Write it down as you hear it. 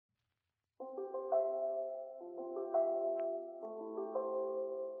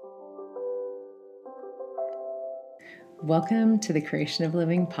Welcome to the Creation of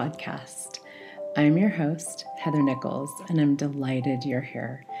Living podcast. I'm your host, Heather Nichols, and I'm delighted you're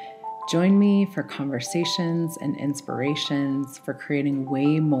here. Join me for conversations and inspirations for creating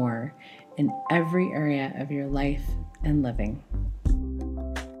way more in every area of your life and living.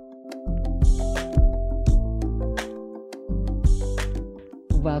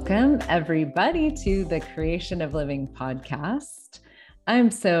 Welcome, everybody, to the Creation of Living podcast. I'm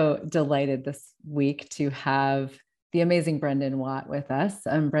so delighted this week to have the amazing Brendan Watt with us.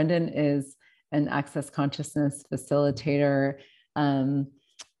 Brendan is an access consciousness facilitator,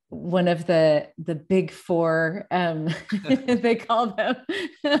 one of the big four, they call them.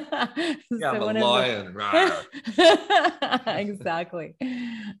 Yeah, I'm a lion. Exactly.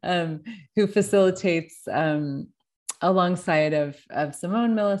 Who facilitates alongside of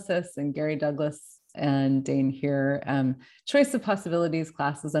Simone Milasas and Gary Douglas and Dane here, Choice of Possibilities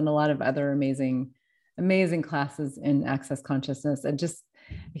classes and a lot of other amazing classes in access consciousness, and just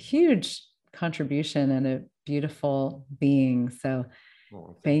a huge contribution and a beautiful being. So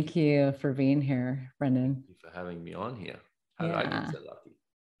thank you for being here, Brendan. Thank you for having me on here. How did I get so lucky?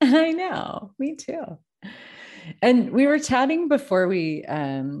 I know, me too. And we were chatting before we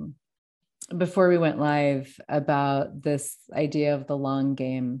went live about this idea of the long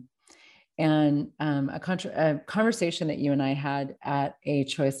game, and a conversation that you and I had at a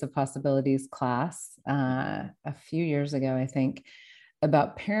Choice of Possibilities class a few years ago, I think,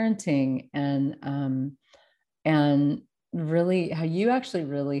 about parenting and really how you actually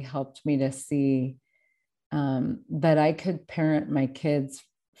really helped me to see that I could parent my kids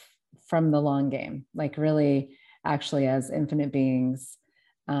from the long game, like really actually as infinite beings,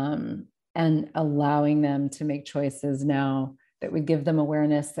 and allowing them to make choices now that would give them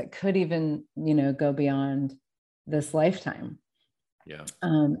awareness that could even, go beyond this lifetime. Yeah.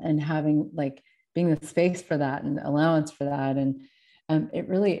 And having being the space for that and allowance for that. And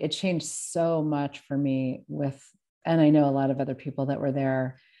it changed so much for me and I know a lot of other people that were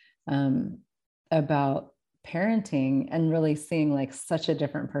there, about parenting and really seeing such a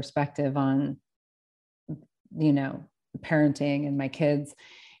different perspective on, parenting and my kids.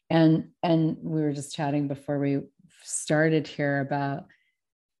 And we were just chatting before we started here about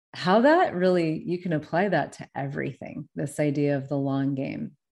how that really, you can apply that to everything, this idea of the long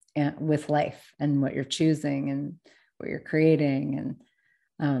game and with life and what you're choosing and what you're creating.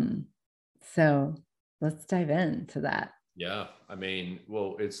 And so let's dive into that. Yeah. I mean,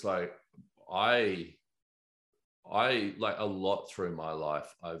 well, it's like, I like a lot through my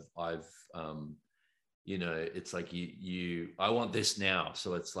life. I've it's like I want this now.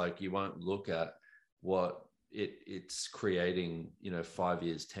 So it's like, you won't look at what it's creating, 5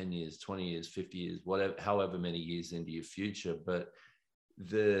 years, 10 years, 20 years, 50 years, whatever, however many years into your future. But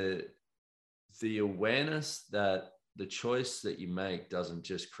the awareness that the choice that you make doesn't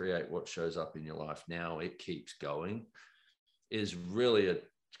just create what shows up in your life now, it keeps going, is really a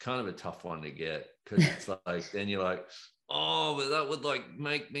kind of a tough one to get, because it's like, then you're like, oh, but that would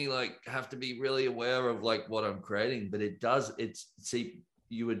make me have to be really aware of what I'm creating. But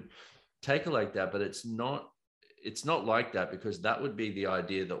you would take it like that, but it's not like that, because that would be the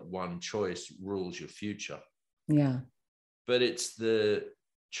idea that one choice rules your future. Yeah. But it's the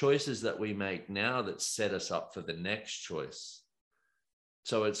choices that we make now that set us up for the next choice.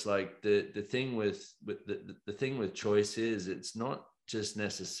 So it's like the thing with the thing with choice is, it's not just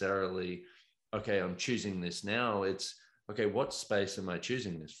necessarily, okay, I'm choosing this now. It's, okay, what space am I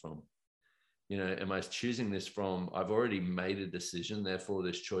choosing this from? Am I choosing this from, I've already made a decision, therefore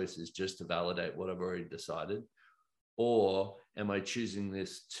this choice is just to validate what I've already decided? Or am I choosing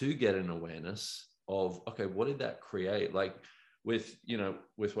this to get an awareness of, okay, what did that create? Like with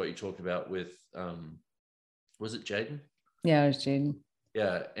what you talked about with, was it Jaden? Yeah, it was Jaden.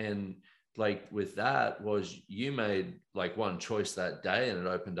 Yeah. And with that, was you made one choice that day and it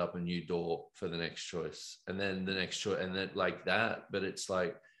opened up a new door for the next choice, and then the next choice, and then that. But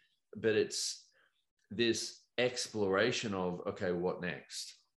it's this exploration of, okay, what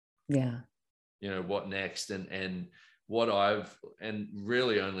next? Yeah. What next? And what and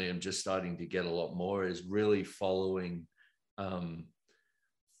really only am just starting to get a lot more is really following the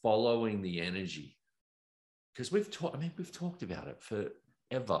energy. Because we've talked about it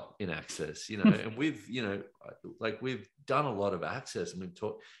forever in access, and we've done a lot of access, and we've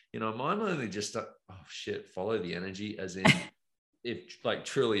talked, mine only just, follow the energy, as in, if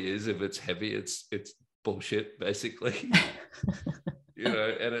truly is, if it's heavy, it's bullshit, basically.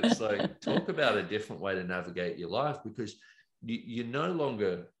 And it's talk about a different way to navigate your life, because you no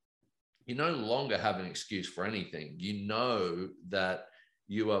longer have an excuse for anything. That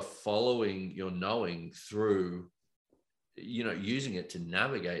you are following your knowing through using it to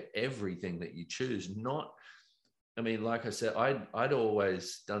navigate everything that you choose. Not, I mean, like I said, I'd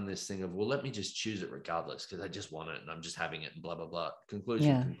always done this thing of, well, let me just choose it regardless because I just want it and I'm just having it and blah, blah, blah. Conclusion,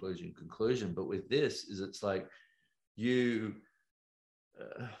 Yeah. conclusion, conclusion. But with this is, it's like the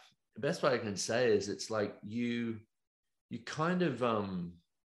best way I can say is it's like you kind of,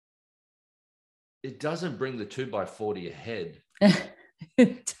 it doesn't bring the 2x4 to your head.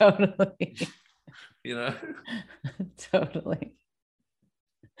 Totally. Totally.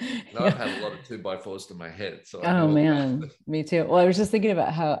 Now, I've had a lot of 2x4s to my head. So oh man, me too. Well, I was just thinking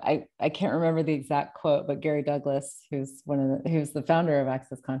about how I can't remember the exact quote, but Gary Douglas, who's the founder of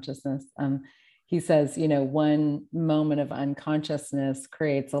Access Consciousness, he says, one moment of unconsciousness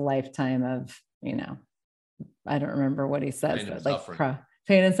creates a lifetime of, I don't remember what he says, but like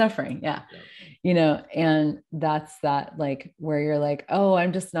pain and suffering. Yeah. And that's that, like, where you're like, oh,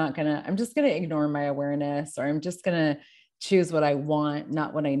 I'm just going to ignore my awareness, or I'm just going to choose what I want,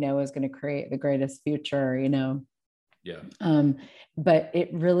 not what I know is going to create the greatest future, Yeah. But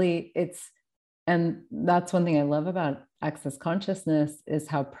and that's one thing I love about Access Consciousness is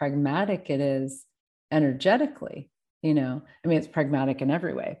how pragmatic it is energetically. I mean, it's pragmatic in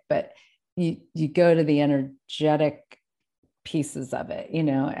every way, but you go to the energetic pieces of it,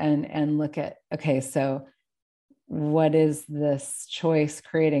 and look at, okay, so what is this choice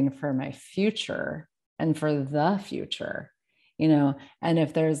creating for my future and for the future, and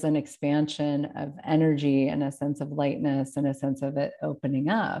if there's an expansion of energy and a sense of lightness and a sense of it opening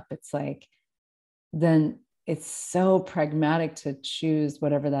up, it's like, then it's so pragmatic to choose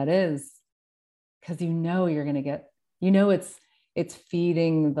whatever that is, because you're going to get, it's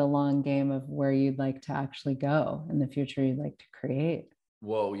feeding the long game of where you'd like to actually go in the future you'd like to create.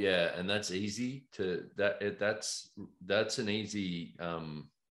 Well, yeah, and that's easy to that's an easy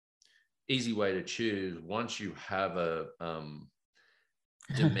easy way to choose once you have a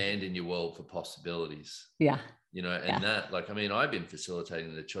demand in your world for possibilities. Yeah. That, like, I mean, I've been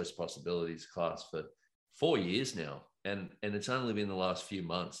facilitating the Choice Possibilities class for 4 years now. And it's only been the last few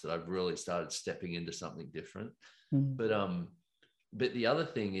months that I've really started stepping into something different. Mm. But the other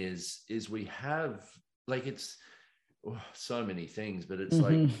thing is we have, like, it's so many things, but it's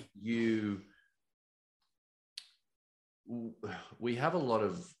like we have a lot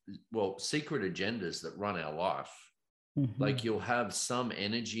of, secret agendas that run our life. Like, you'll have some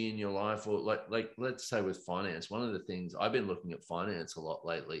energy in your life, or like let's say with finance, one of the things I've been looking at finance a lot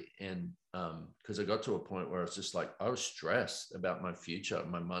lately, and because I got to a point where it's just like I was stressed about my future,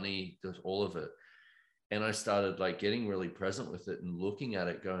 my money, all of it, and I started like getting really present with it and looking at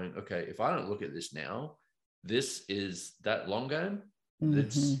it, going, okay, if I don't look at this now, this is that long game.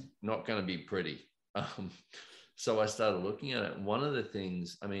 That's not going to be pretty. So I started looking at it, and one of the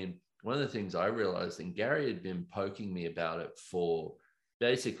things I realized, and Gary had been poking me about it for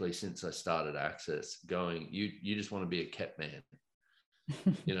basically since I started Access, going, you just want to be a kept man,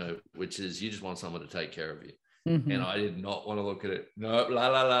 which is you just want someone to take care of you. And I did not want to look at it. No, la,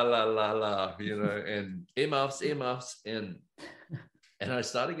 la, la, la, la, la, and earmuffs. And I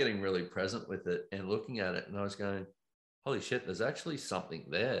started getting really present with it and looking at it, and I was going, holy shit, there's actually something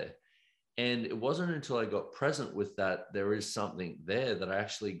there. And it wasn't until I got present with that there is something there that I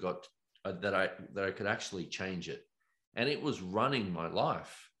actually got that I could actually change it. And it was running my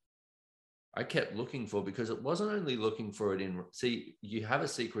life. I kept looking for, because it wasn't only looking for it in, see, you have a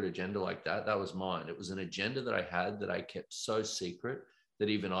secret agenda like that. That was mine. It was an agenda that I had that I kept so secret that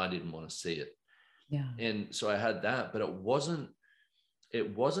even I didn't want to see it. Yeah. And so I had that, but it wasn't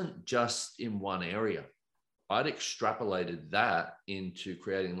just in one area. I'd extrapolated that into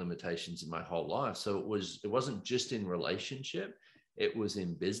creating limitations in my whole life. So it wasn't just in relationship. It was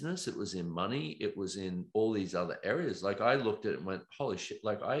in business. It was in money. It was in all these other areas. Like, I looked at it and went, holy shit.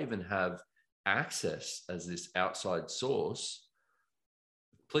 Like, I even have Access as this outside source.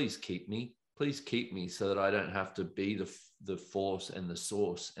 Please keep me so that I don't have to be the force and the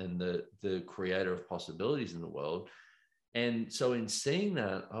source and the creator of possibilities in the world. And so in seeing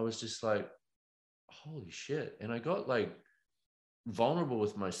that, I was just like, holy shit. And I got like vulnerable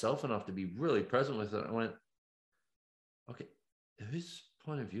with myself enough to be really present with it. I went, okay, whose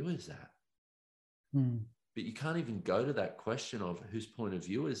point of view is that? But you can't even go to that question of whose point of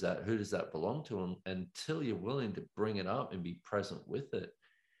view is that? Who does that belong to? Until you're willing to bring it up and be present with it.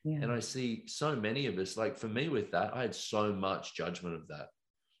 Yeah. And I see so many of us, like for me with that, I had so much judgment of that.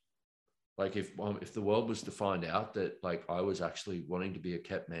 Like if the world was to find out that like I was actually wanting to be a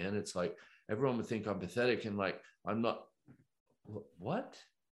kept man, it's like everyone would think I'm pathetic and like I'm not. What?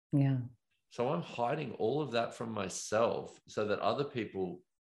 Yeah. So I'm hiding all of that from myself so that other people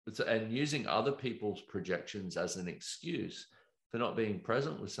and using other people's projections as an excuse for not being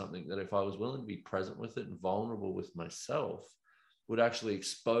present with something that if I was willing to be present with it and vulnerable with myself, would actually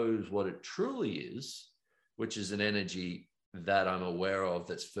expose what it truly is, which is an energy that I'm aware of,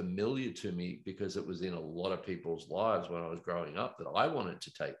 that's familiar to me because it was in a lot of people's lives when I was growing up that I wanted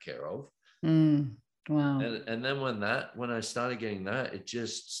to take care of. Wow. And then when I started getting that, I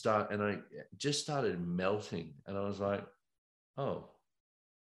just started melting. And I was like, oh,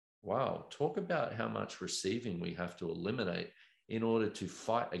 wow, talk about how much receiving we have to eliminate in order to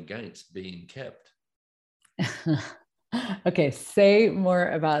fight against being kept. Okay, say more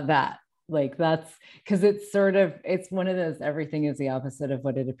about that. Like, that's because it's one of those, everything is the opposite of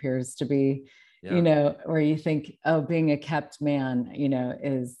what it appears to be, where you think, oh, being a kept man,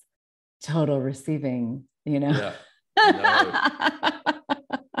 is total receiving, Yeah. No.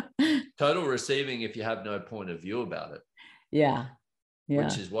 Total receiving if you have no point of view about it. Yeah.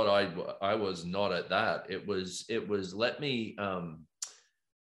 Which is what I was not at that. It was let me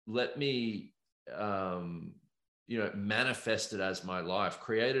manifest it as my life,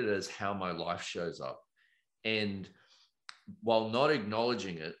 create it as how my life shows up. And while not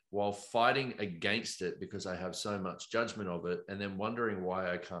acknowledging it, while fighting against it because I have so much judgment of it, and then wondering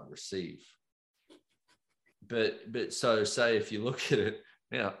why I can't receive. But so say if you look at it,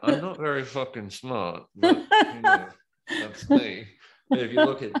 I'm not very fucking smart, but that's me. If you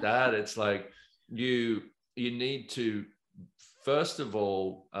look at that, it's like you need to, first of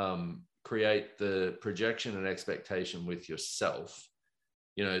all, create the projection and expectation with yourself.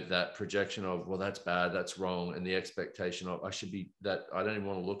 That projection of, well, that's bad, that's wrong, and the expectation of, I should be that, I don't even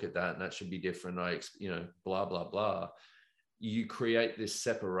want to look at that, and that should be different. Blah, blah, blah. You create this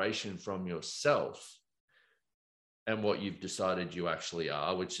separation from yourself and what you've decided you actually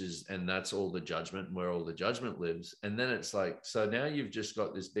are, and that's all the judgment, where all the judgment lives. And then it's like, so now you've just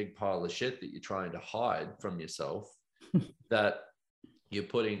got this big pile of shit that you're trying to hide from yourself that you're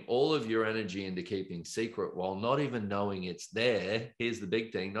putting all of your energy into keeping secret while not even knowing it's there. Here's the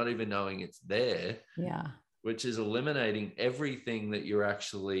big thing, not even knowing it's there. Yeah. Which is eliminating everything that you're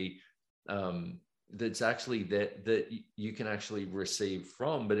actually, that's actually that you can actually receive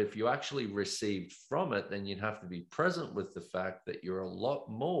from. But if you actually received from it, then you'd have to be present with the fact that you're a lot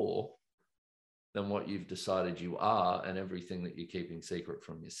more than what you've decided you are, and everything that you're keeping secret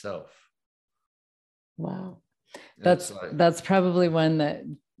from yourself. Wow. That's probably one that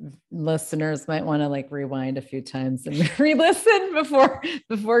listeners might want to rewind a few times and re-listen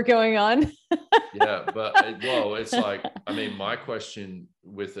before going on. Yeah, but it's like, my question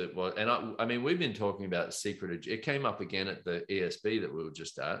with it was, and we've been talking about secret. It came up again at the ESB that we were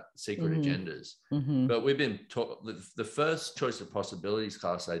just at, secret agendas. But we've been the first choice of possibilities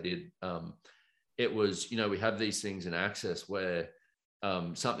class I did. It was, we have these things in Access where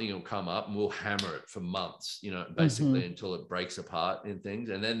something will come up and we'll hammer it for months, basically until it breaks apart in things.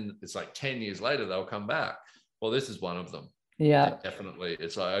 And then it's like 10 years later, they'll come back. Well, this is one of them. Yeah, definitely.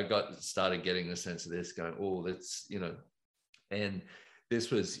 It's like I started getting the sense of this going, oh, that's, and this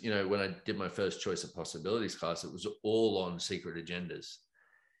was, when I did my first choice of possibilities class, it was all on secret agendas.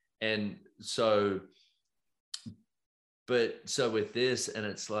 And so with this, and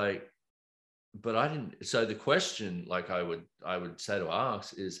it's like, but I didn't. So the question, I would say to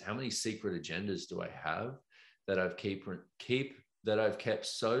ask is, how many secret agendas do I have that I've kept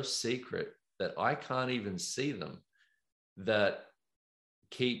so secret that I can't even see them, that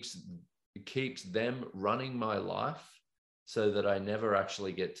keeps them running my life, so that I never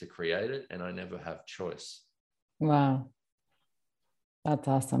actually get to create it and I never have choice. Wow, that's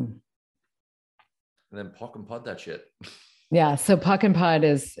awesome. And then POC and POD that shit. Yeah. So POC and POD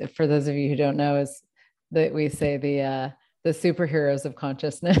is, for those of you who don't know, is that we say the superheroes of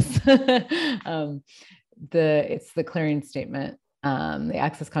consciousness. It's the clearing statement, the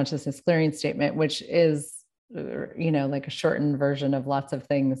Access Consciousness clearing statement, which is, like a shortened version of lots of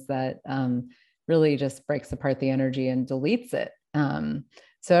things that really just breaks apart the energy and deletes it.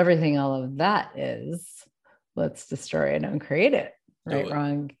 So everything, all of that is, let's destroy it and create it. Right,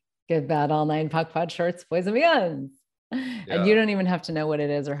 wrong, good, bad, all nine, POC, POD, shorts, boys and beyonds. Yeah. And you don't even have to know what it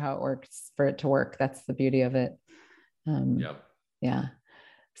is or how it works for it to work. That's the beauty of it. Yeah.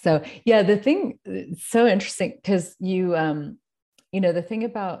 So yeah, the thing, it's so interesting because you, the thing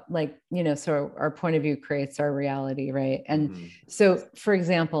about so our point of view creates our reality, right? And so, for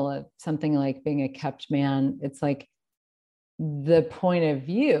example, something like being a kept man, it's like the point of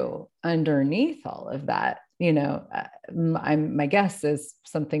view underneath all of that, my guess is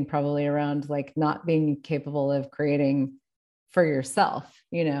something probably around not being capable of creating for yourself,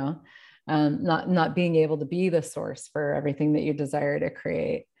 not being able to be the source for everything that you desire to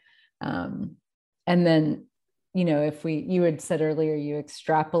create. And then, if you had said earlier, you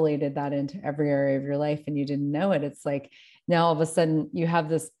extrapolated that into every area of your life and you didn't know it. It's like now all of a sudden you have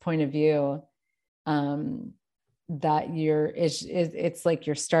this point of view that it's like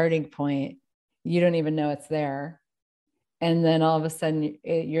your starting point. You don't even know it's there. And then all of a sudden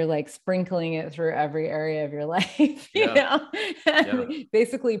you're like sprinkling it through every area of your life,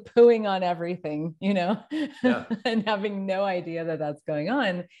 basically pooing on everything, and having no idea that that's going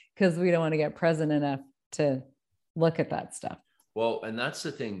on because we don't want to get present enough to look at that stuff. Well, and that's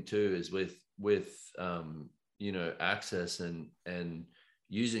the thing too, is with access and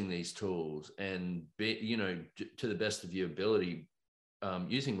using these tools and to the best of your ability,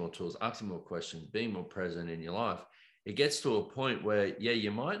 using more tools, asking more questions, being more present in your life. It gets to a point where, you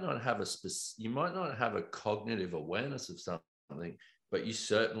might not have a cognitive awareness of something, but you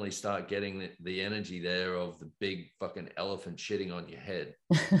certainly start getting the energy there of the big fucking elephant shitting on your head.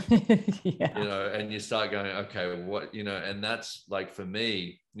 And you start going, okay, what, and that's like, for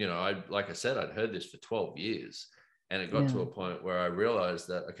me, like I said, I'd heard this for 12 years and it got to a point where I realized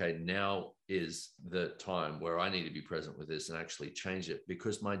that, okay, now is the time where I need to be present with this and actually change it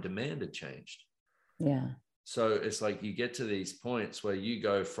because my demand had changed. Yeah. So it's like you get to these points where you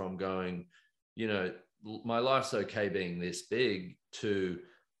go from going, my life's okay being this big to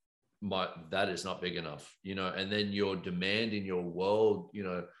that is not big enough, and then your demand in your world,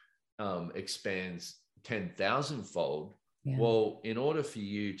 expands 10,000 fold. Yeah. Well, in order for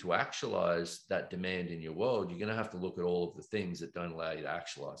you to actualize that demand in your world, you're going to have to look at all of the things that don't allow you to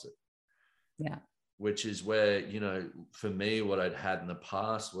actualize it. Yeah. Which is where, for me, what I'd had in the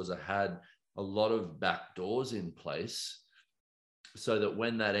past was I had a lot of back doors in place so that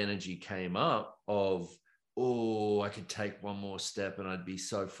when that energy came up of, I could take one more step and I'd be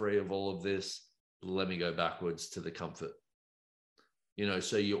so free of all of this, let me go backwards to the comfort.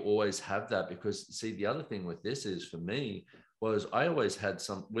 So you always have that, because see, the other thing with this is, for me, was I always had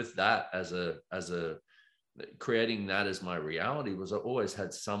some with that as a creating that as my reality, was I always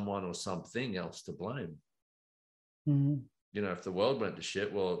had someone or something else to blame. Mm-hmm. If the world went to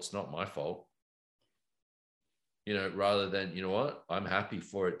shit, well, it's not my fault. Rather than, what, I'm happy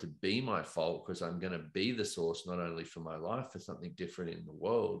for it to be my fault because I'm going to be the source, not only for my life, for something different in the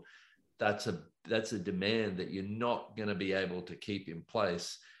world. That's a demand that you're not going to be able to keep in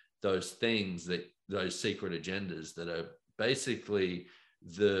place. Those things, those secret agendas that are basically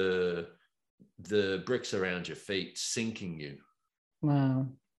the bricks around your feet sinking you. Wow.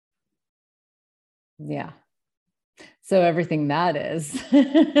 Yeah. So everything that is.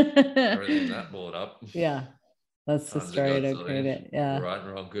 Everything that brought up. Yeah. That's the story to create it. Yeah. Right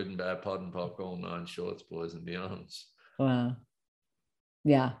and wrong, good and bad, pod and popcorn, 9 shorts, boys and beyonds. Wow.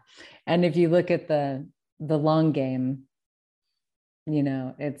 Yeah. And if you look at the long game,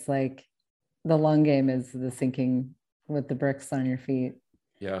 it's like the long game is the sinking with the bricks on your feet.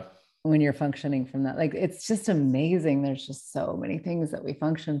 Yeah. When you're functioning from that, like, it's just amazing. There's just so many things that we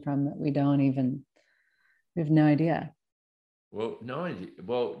function from that we have no idea. Well, no idea.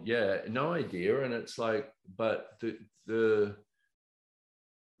 Well, yeah, no idea. And it's like, but the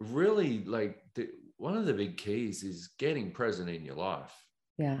really, like, one of the big keys is getting present in your life.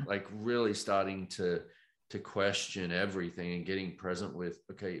 Yeah. Like really starting to question everything and getting present with,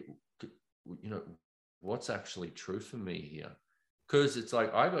 okay, what's actually true for me here? Because it's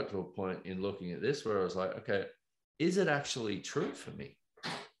like, I got to a point in looking at this where I was like, okay, is it actually true for me?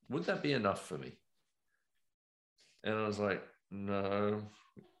 Would that be enough for me? And I was like, no,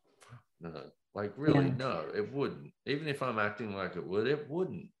 like really, no, it wouldn't. Even if I'm acting like it would, it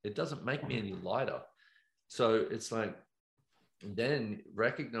wouldn't. It doesn't make me any lighter. So it's like, then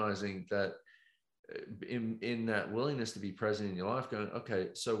recognizing that in that willingness to be present in your life, going, okay,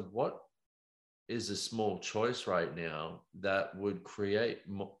 so what is a small choice right now that would create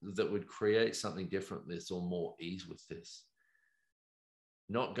something different with this, or more ease with this?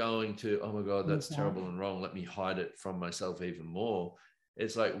 Not going to, oh my God, that's terrible and wrong, let me hide it from myself even more.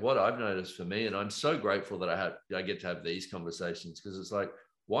 It's like, what I've noticed for me, and I'm so grateful that I get to have these conversations, because it's like,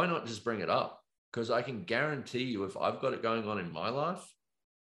 why not just bring it up? Because I can guarantee you, if I've got it going on in my life,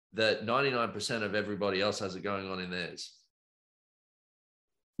 that 99% of everybody else has it going on in theirs.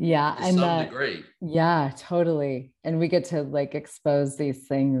 Yeah. To some degree. Yeah, totally. And we get to like expose these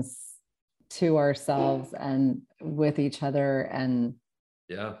things to ourselves and with each other. And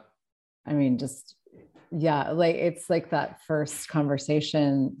yeah, I mean, just, yeah, like, it's like that first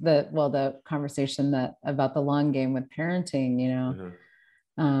conversation, the conversation that about the long game with parenting,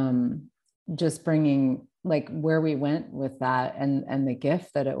 just bringing like where we went with that, and the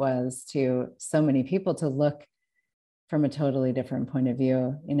gift that it was to so many people to look from a totally different point of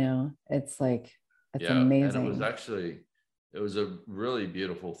view. You know, it's like, it's Yeah. And amazing. it was a really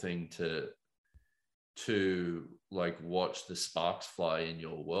beautiful thing to like watch the sparks fly in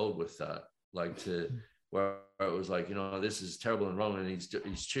your world with that, like to where it was like, you know, this is terrible and wrong, and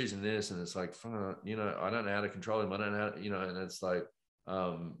he's choosing this, and it's like, you know, I don't know how to control him, I don't know how, you know, and it's like,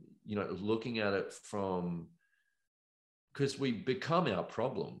 you know, looking at it from, because we become our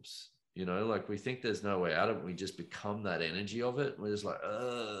problems, you know, like we think there's no way out of it, we just become that energy of it, we're just like,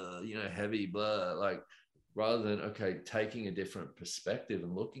 you know, heavy, blah, like, rather than, okay, taking a different perspective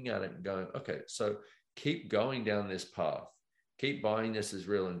and looking at it and going, okay, so keep going down this path, keep buying this as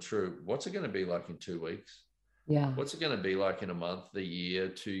real and true. What's it going to be like in 2 weeks? Yeah. What's it going to be like in a month, a year,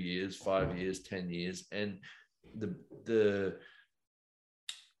 2 years, 5 years, 10 years? And the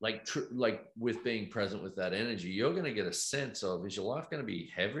like with being present with that energy, you're going to get a sense of, is your life going to be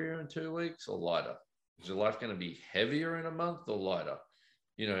heavier in 2 weeks or lighter? Is your life going to be heavier in a month or lighter?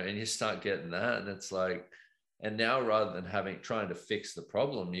 You know, and you start getting that, and it's like, and now rather than trying to fix the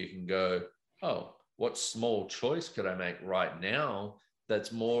problem, you can go, oh, what small choice could I make right now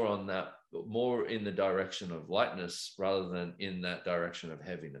that's more in the direction of lightness rather than in that direction of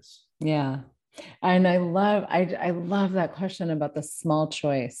heaviness? Yeah. And I love that question about the small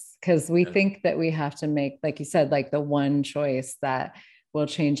choice, because we think that we have to make, like you said, like the one choice that will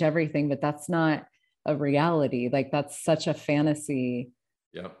change everything, but that's not a reality. Like that's such a fantasy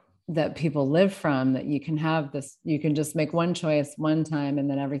that people live from, that you can have this, you can just make one choice one time and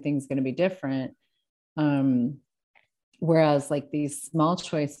then everything's going to be different. Whereas like these small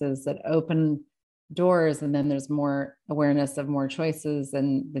choices that open doors, and then there's more awareness of more choices,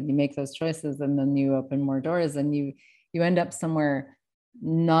 and then you make those choices and then you open more doors, and you end up somewhere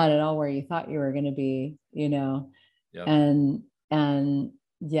not at all where you thought you were going to be, you know. And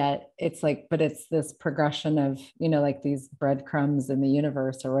yet it's like, but it's this progression of, you know, like these breadcrumbs in the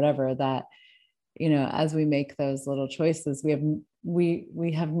universe or whatever, that, you know, as we make those little choices,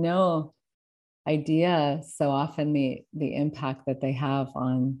 we have no idea so often the impact that they have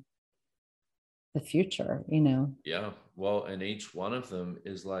on the future, you know. Yeah. Well, and each one of them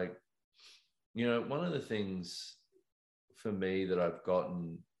is like, you know, one of the things for me that I've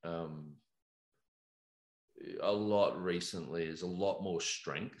gotten a lot recently is a lot more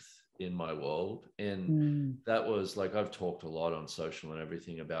strength in my world. And that was like, I've talked a lot on social and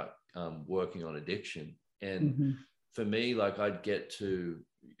everything about working on addiction. And for me, like I'd get to,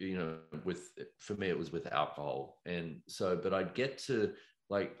 you know, for me, it was with alcohol. And so, but I'd get to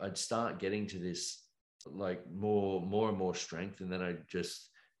like, I'd start getting to this like more and more strength. And then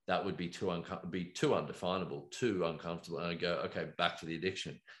that would be too undefinable, too uncomfortable. And I go, okay, back to the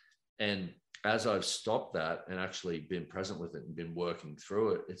addiction. And as I've stopped that and actually been present with it and been working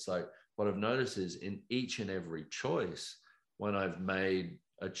through it, it's like, what I've noticed is in each and every choice, when I've made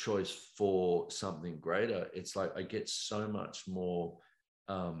a choice for something greater, it's like I get so much more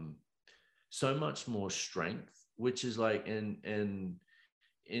strength, which is like, and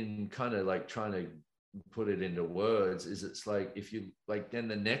in kind of like trying to put it into words, is it's like, if you like, then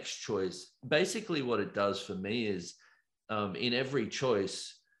the next choice, basically what it does for me is in every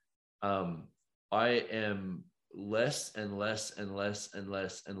choice, I am less and less and less and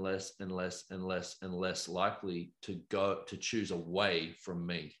less and less and less and less and less likely to choose away from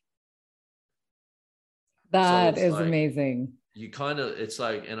me. That is like, amazing. You kind of, it's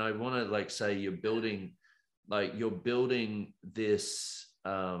like, and I want to like say you're building this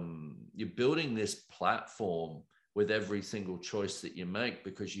platform with every single choice that you make,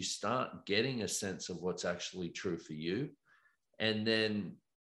 because you start getting a sense of what's actually true for you. And then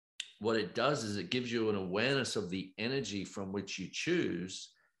what it does is it gives you an awareness of the energy from which you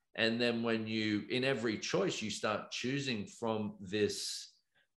choose. And then when you, in every choice, you start choosing from this,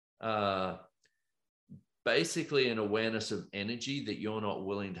 basically an awareness of energy that you're not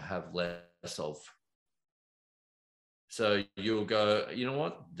willing to have less of. So you'll go, you know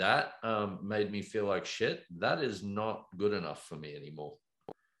what, that made me feel like shit. That is not good enough for me anymore.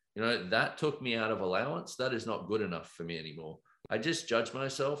 You know, that took me out of allowance. That is not good enough for me anymore. I just judged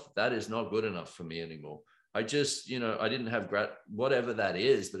myself. That is not good enough for me anymore. I just, you know, I didn't have whatever that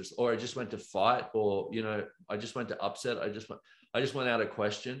is, but or I just went to fight, or, you know, I just went to upset. I just went out of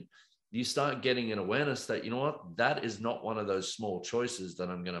question. You start getting an awareness that, you know what, that is not one of those small choices that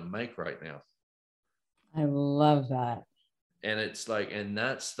I'm going to make right now. I love that. And it's like, and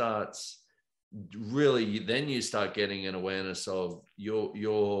that starts really, then you start getting an awareness of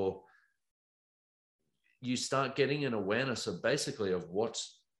you start getting an awareness of basically of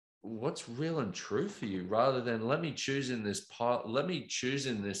what's what's real and true for you, rather than let me choose in this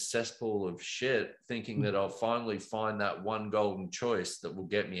cesspool of shit, thinking that I'll finally find that one golden choice that will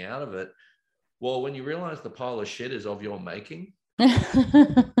get me out of it. Well, when you realize the pile of shit is of your making,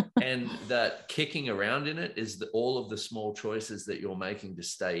 and that kicking around in it is all of the small choices that you're making to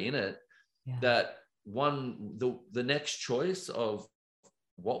stay in it, that the next choice of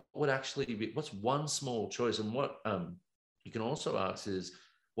what would actually be, what's one small choice, and what you can also ask is,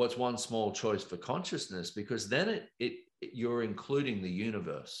 what's one small choice for consciousness? Because then you're including the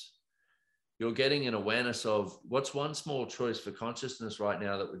universe. You're getting an awareness of what's one small choice for consciousness right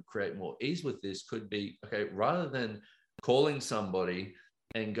now that would create more ease with this. Could be, okay, rather than calling somebody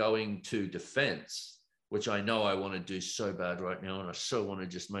and going to defense, which I know I want to do so bad right now, and I so want to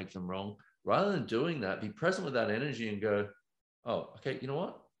just make them wrong, rather than doing that, be present with that energy and go, oh, okay, you know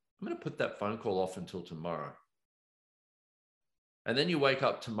what? I'm going to put that phone call off until tomorrow. And then you wake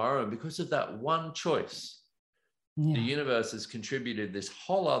up tomorrow, and because of that one choice, the universe has contributed this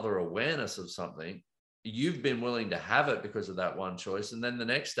whole other awareness of something. You've been willing to have it because of that one choice. And then the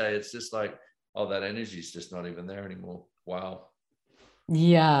next day, it's just like, oh, that energy is just not even there anymore. Wow.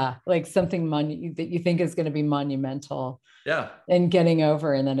 Yeah. Like something that you think is going to be monumental. Yeah. And getting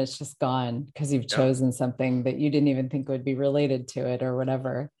over, and then it's just gone because you've chosen something that you didn't even think would be related to it or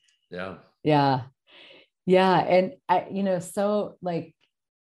whatever. Yeah. Yeah. Yeah. And so like,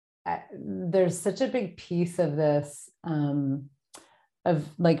 there's such a big piece of this, of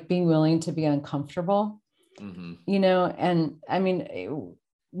like being willing to be uncomfortable, and I mean,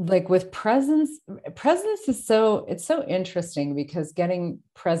 like with presence is it's so interesting, because getting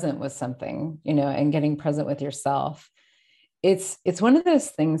present with something, and getting present with yourself, it's one of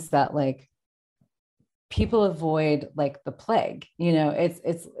those things that like people avoid like the plague.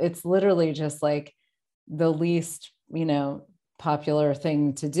 It's literally just like the least popular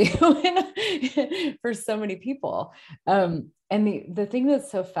thing to do for so many people. And the thing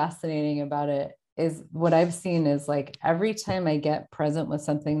that's so fascinating about it is, what I've seen is like every time I get present with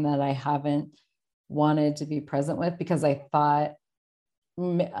something that I haven't wanted to be present with, because I thought,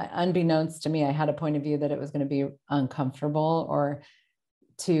 unbeknownst to me, I had a point of view that it was going to be uncomfortable or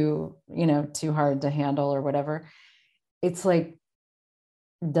too hard to handle or whatever. It's like,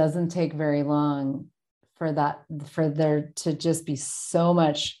 doesn't take very long for there to just be so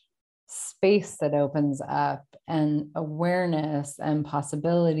much space that opens up, and awareness and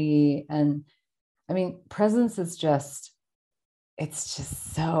possibility. And I mean, presence is just,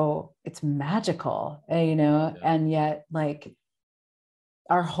 it's magical, and yet like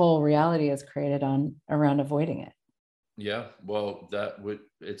our whole reality is created around avoiding it. Yeah, well,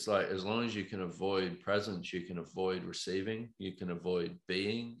 it's like, as long as you can avoid presence, you can avoid receiving, you can avoid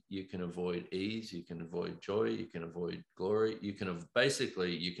being, you can avoid ease, you can avoid joy, you can avoid glory, you can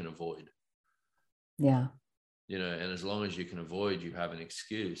avoid. Yeah. And as long as you can avoid, you have an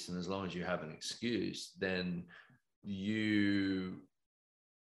excuse. And as long as you have an excuse, then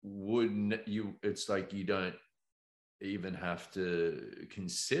it's like you don't even have to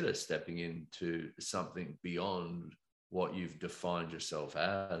consider stepping into something beyond what you've defined yourself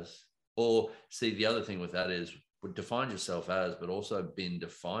as. Or see, the other thing with that is, defined yourself as, but also been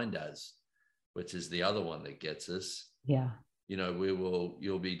defined as, which is the other one that gets us. Yeah.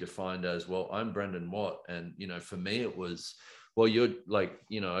 You'll be defined as, well, I'm Brendan Watt. And, for me, it was, well, you're like,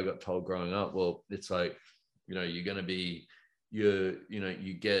 I got told growing up, well, it's like, you're going to be,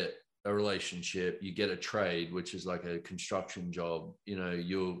 you get a relationship, you get a trade, which is like a construction job,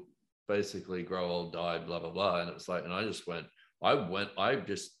 you'll basically grow old, die, blah, blah, blah. And it was like, and I just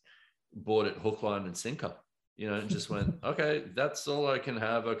bought it hook, line, and sinker, and just went, okay, that's all I can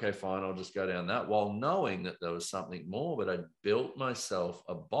have. Okay, fine. I'll just go down that, while knowing that there was something more, but I built myself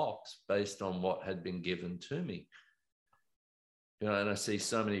a box based on what had been given to me. And I see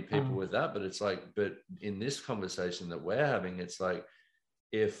so many people with that, but it's like, but in this conversation that we're having, it's like,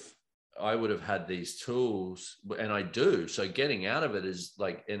 if I would have had these tools, and I do, so getting out of it is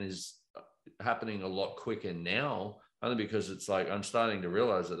happening a lot quicker now, only because it's like, I'm starting to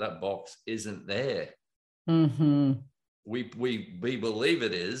realize that box isn't there. Mm-hmm. We believe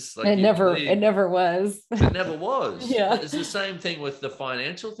it is. Like, it never was. It never was. Yeah. It's the same thing with the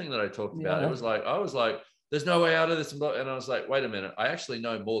financial thing that I talked about. It was like, I was like, there's no way out of this. And I was like, wait a minute. I actually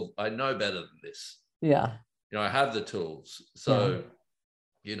know more. I know better than this. Yeah. I have the tools. So,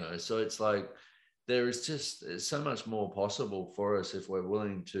 so it's like, there's so much more possible for us if we're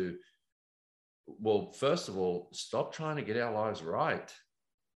willing to, well, first of all, stop trying to get our lives right.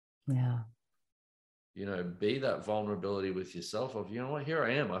 Yeah. Be that vulnerability with yourself of, what, here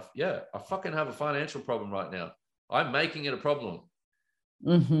I am. I fucking have a financial problem right now. I'm making it a problem.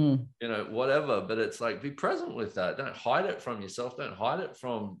 Mm-hmm. you know, whatever. But it's like, be present with that. Don't hide it from yourself. Don't hide it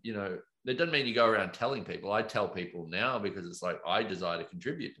from, you know, it doesn't mean you go around telling people. I tell people now because it's like, I desire to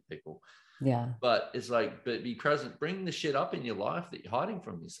contribute to people. Yeah. But it's like, but be present, bring the shit up in your life that you're hiding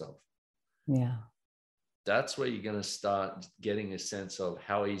from yourself. Yeah. That's where you're going to start getting a sense of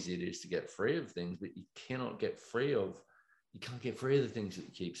how easy it is to get free of things, but you can't get free of the things that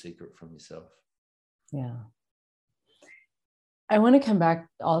you keep secret from yourself. Yeah. I want to come back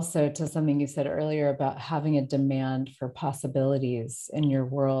also to something you said earlier about having a demand for possibilities in your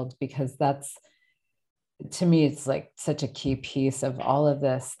world, because that's, to me, it's like such a key piece of all of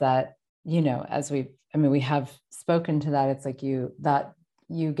this that, you know, as we have spoken to that, it's like you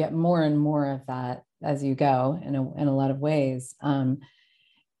get more and more of that as you go in a lot of ways.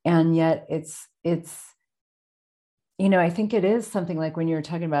 And yet it's, you know, I think it is something like when you were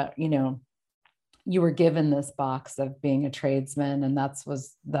talking about, you know, you were given this box of being a tradesman, and that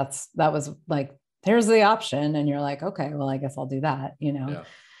was like, here's the option. And you're like, okay, well, I guess I'll do that, you know?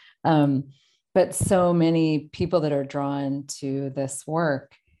 Yeah. But so many people that are drawn to this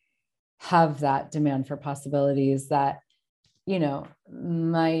work have that demand for possibilities that, you know,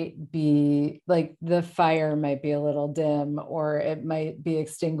 might be like the fire might be a little dim, or it might be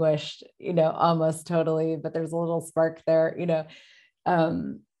extinguished, you know, almost totally, but there's a little spark there, you know.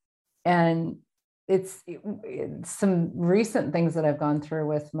 And it's some recent things that I've gone through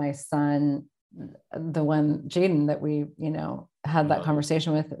with my son, the one Jaden that we, you know, had that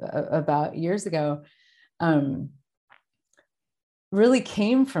conversation with about years ago, really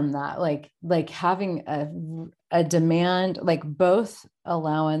came from that, like having a demand, like both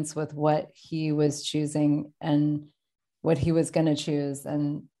allowance with what he was choosing and what he was going to choose,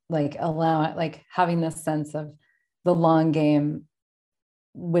 and like having this sense of the long game,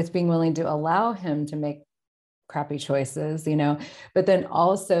 with being willing to allow him to make crappy choices, you know, but then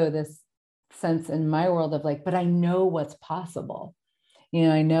also this sense in my world of like, but I know what's possible, you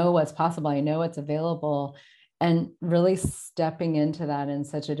know, I know what's possible, I know what's available, and really stepping into that in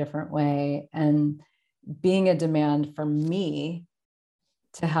such a different way, and being a demand for me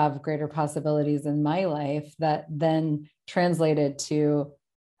to have greater possibilities in my life that then translated to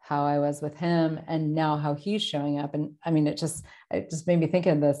how I was with him, and now how he's showing up. And I mean, it just made me think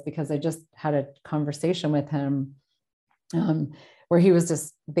of this because I just had a conversation with him where he was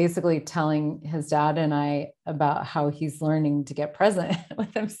just basically telling his dad and I about how he's learning to get present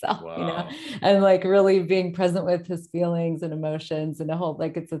with himself, you know, and like really being present with his feelings and emotions, and a whole,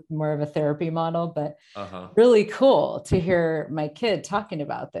 like, it's more of a therapy model, but really cool to hear my kid talking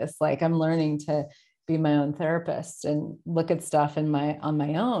about this. Like, I'm learning to be my own therapist and look at stuff on my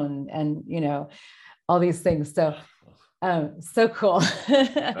own, and, you know, all these things. So so cool.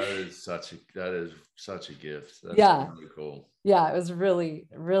 that is such a gift. That's really cool. Yeah, it was really,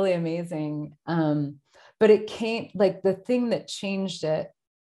 really amazing. But it came, like, the thing that changed it,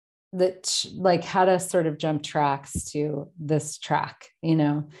 that like had us sort of jump tracks to this track, you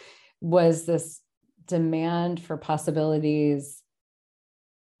know, was this demand for possibilities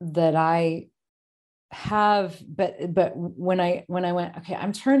that I have, but when I went, okay,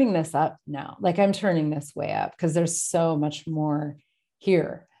 I'm turning this up now, like I'm turning this way up, because there's so much more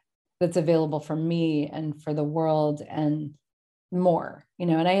here that's available for me and for the world, and more, you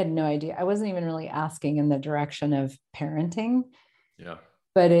know. And I had no idea, I wasn't even really asking in the direction of parenting,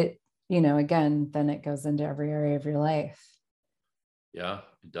 but it, you know, again, then it goes into every area of your life. Yeah,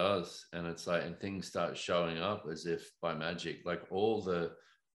 it does. And it's like, and things start showing up as if by magic, like all the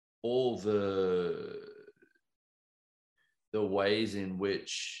ways in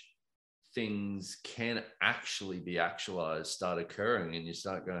which things can actually be actualized start occurring, and you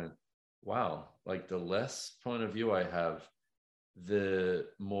start going, wow, like the less point of view I have, the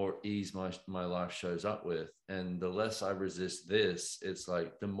more ease my life shows up with, and the less I resist this, it's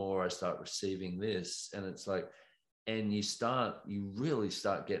like the more I start receiving this. And it's like, and you really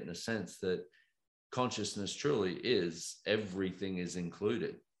start getting a sense that consciousness truly is everything is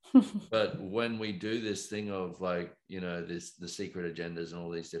included. But when we do this thing of, like, you know, the secret agendas and all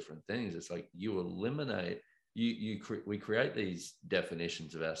these different things, it's like you eliminate, we create these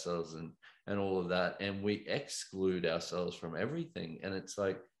definitions of ourselves and all of that, and we exclude ourselves from everything. And it's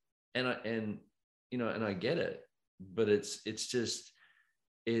like, and you know, and I get it, but it's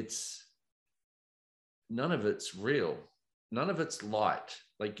none of it's real, none of it's light.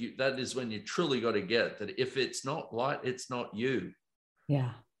 Like, that is when you truly got to get that if it's not light, it's not you.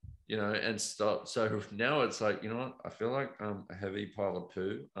 Yeah. You know, and stop. So now it's like, you know what? I feel like a heavy pile of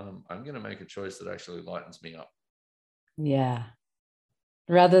poo. I'm going to make a choice that actually lightens me up. Yeah.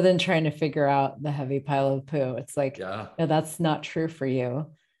 Rather than trying to figure out the heavy pile of poo, it's like, Yeah. no, that's not true for you.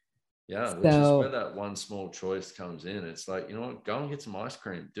 Yeah, which is where So that one small choice comes in. It's like, you know what, go and get some ice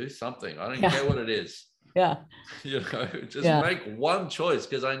cream, do something. I don't yeah, care what it is. yeah, You know, just yeah, make one choice.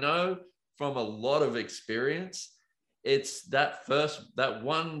 Because I know from a lot of experience, it's that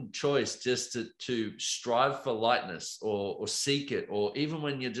one choice just to strive for lightness or seek it. Or even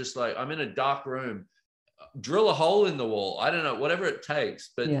when you're just like, I'm in a dark room, drill a hole in the wall. I don't know, whatever it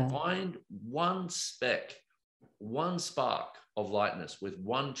takes, but yeah, find one speck, one spark of lightness with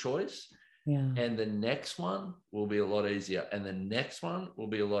one choice. yeah, And the next one will be a lot easier. And the next one will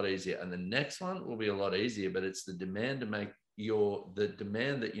be a lot easier. And the next one will be a lot easier. But it's the demand to make the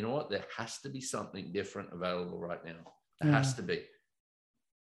demand that, you know what, there has to be something different available right now. There has to be.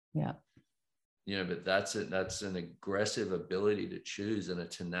 Yeah. You know, but that's it. That's an aggressive ability to choose and a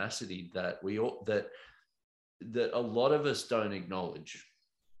tenacity that that a lot of us don't acknowledge.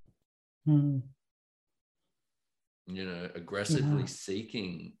 Mm. You know, aggressively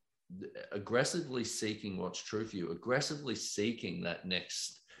seeking what's true for you, aggressively seeking that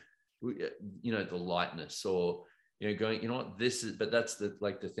next, you know, the lightness, or, you know, going, you know what, this is, but that's the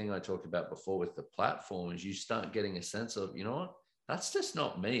thing I talked about before with the platform, is you start getting a sense of, you know what, that's just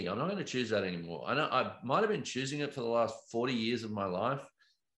not me. I'm not going to choose that anymore. I know I might have been choosing it for the last 40 years of my life.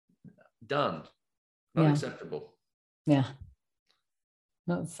 Done. Not acceptable. Yeah.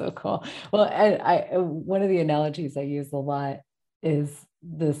 That's so cool. Well, I one of the analogies I use a lot is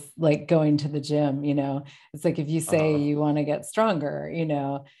this, like going to the gym, you know, it's like if you say you want to get stronger, you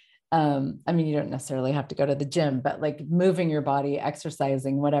know, I mean, you don't necessarily have to go to the gym, but like moving your body,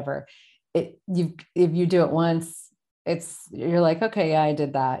 exercising, whatever, if you do it once, you're like, okay, yeah, I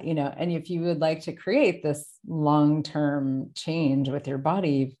did that, you know. And if you would like to create this long-term change with your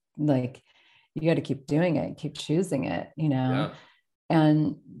body, like you got to keep doing it, keep choosing it, you know. Yeah.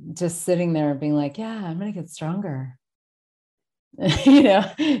 And just sitting there being like, yeah, I'm going to get stronger. You know,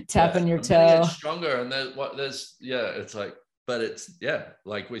 tapping your I'm gonna get toe. stronger. And it's like, but it's,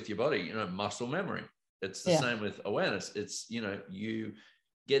 like with your body, you know, muscle memory. It's the same with awareness. It's, you know, you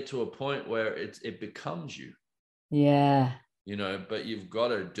get to a point where it becomes you. Yeah. You know, but you've got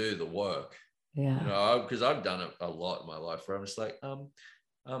to do the work. Yeah. You know, because I've done it a lot in my life where I'm just like,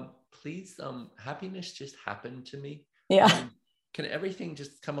 please, happiness just happened to me. Yeah. Can everything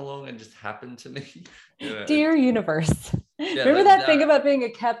just come along and just happen to me? You know, dear universe. Remember that thing about being a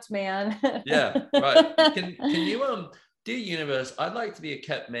kept man? Yeah, right. Can you dear universe, I'd like to be a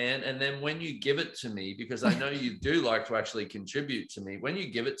kept man, and then when you give it to me, because I know you do like to actually contribute to me, when you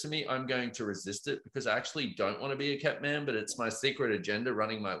give it to me, I'm going to resist it because I actually don't want to be a kept man, but it's my secret agenda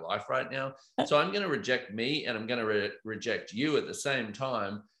running my life right now. So I'm going to reject me, and I'm going to reject you at the same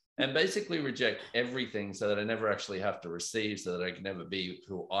time, and basically reject everything so that I never actually have to receive, so that I can never be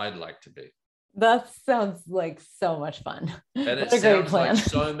who I'd like to be. That sounds like so much fun. And it sounds like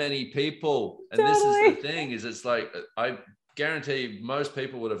so many people. And this is the thing, is it's like, I guarantee most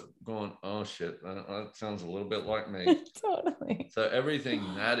people would have gone, oh shit, that sounds a little bit like me. Totally. So everything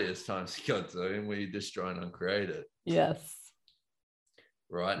that is times God, so we destroy and uncreate it. Yes.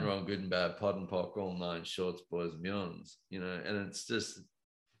 Right and wrong, good and bad, pod and pock, all nine shorts, boys and beyonds, you know. And it's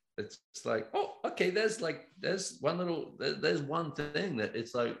like, oh, okay, there's one thing that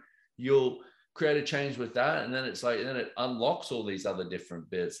it's like, you'll create a change with that, and then it's like, and then it unlocks all these other different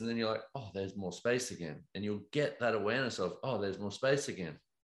bits, and then you're like, oh, there's more space again, and you'll get that awareness of, oh, there's more space again.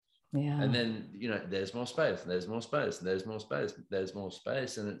 Yeah. And then, you know, there's more space, and there's more space, and there's more space, there's more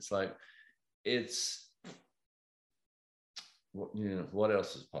space, and it's like, it's, you know, what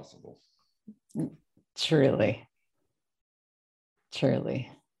else is possible? Truly.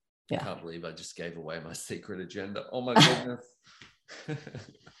 Yeah. I can't believe I just gave away my secret agenda. Oh my goodness.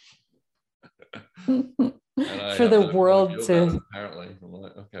 For the world to, apparently. I'm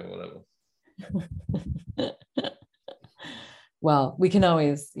like, okay, whatever. Well, we can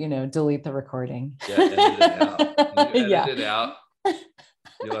always, you know, delete the recording. Yeah, edit it out. You edit it out.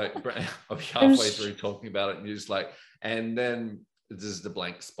 You're like, I'll be halfway through talking about it, and you're just like, and then this is the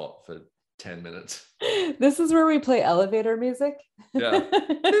blank spot for 10 minutes. This is where we play elevator music. Yeah.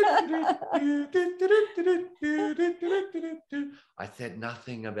 I said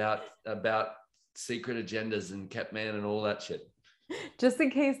nothing about secret agendas and kept man and all that shit. Just in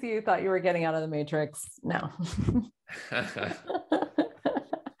case you thought you were getting out of the matrix. No.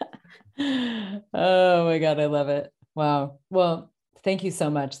 Oh my God, I love it. Wow. Well, thank you so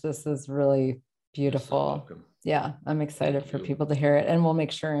much. This is really beautiful. So yeah, I'm excited for people to hear it, and we'll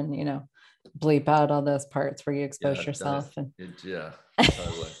make sure and, you know, bleep out all those parts where you expose yourself.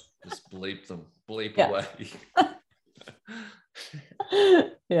 Totally. Just bleep them, away.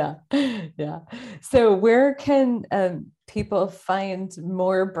 Yeah. Yeah. So where can people find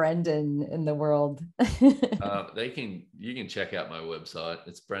more Brendan in the world? You can check out my website.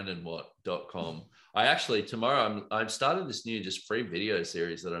 It's brendanwatt.com. I actually, tomorrow, I've started this new just free video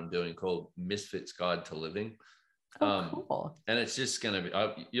series that I'm doing called Misfits Guide to Living. Cool. And it's just going to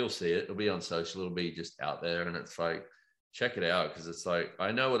be, you'll see it. It'll be on social. It'll be just out there. And it's like, check it out. Cause it's like,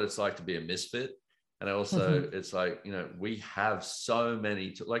 I know what it's like to be a misfit. And also it's like, you know, we have so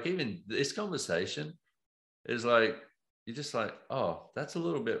many, like even this conversation is like, you're just like, oh, that's a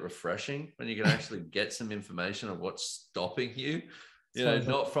little bit refreshing when you can actually get some information of what's stopping you, you know,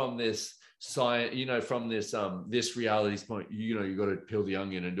 not from this science, you know, from this reality's point, you know, you got to peel the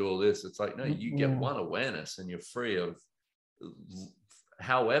onion and do all this. It's like, no, you get one awareness and you're free of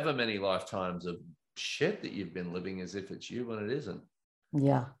however many lifetimes of shit that you've been living as if it's you when it isn't.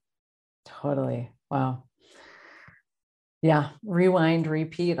 Yeah, totally. Wow. Yeah. Rewind,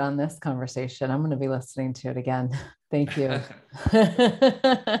 repeat on this conversation. I'm going to be listening to it again. Thank you.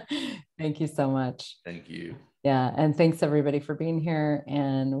 Thank you so much. Thank you. Yeah. And thanks everybody for being here.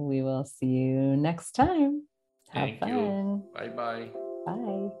 And we will see you next time. Have fun. You. Bye-bye.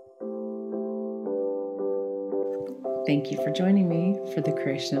 Bye. Thank you for joining me for the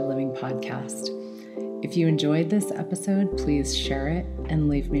Creation of Living podcast. If you enjoyed this episode, please share it and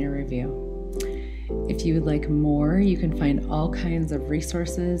leave me a review. If you would like more, you can find all kinds of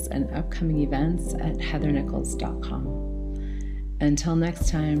resources and upcoming events at heathernichols.com. Until next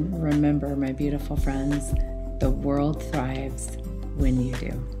time, remember, my beautiful friends, the world thrives when you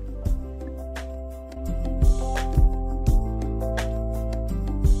do.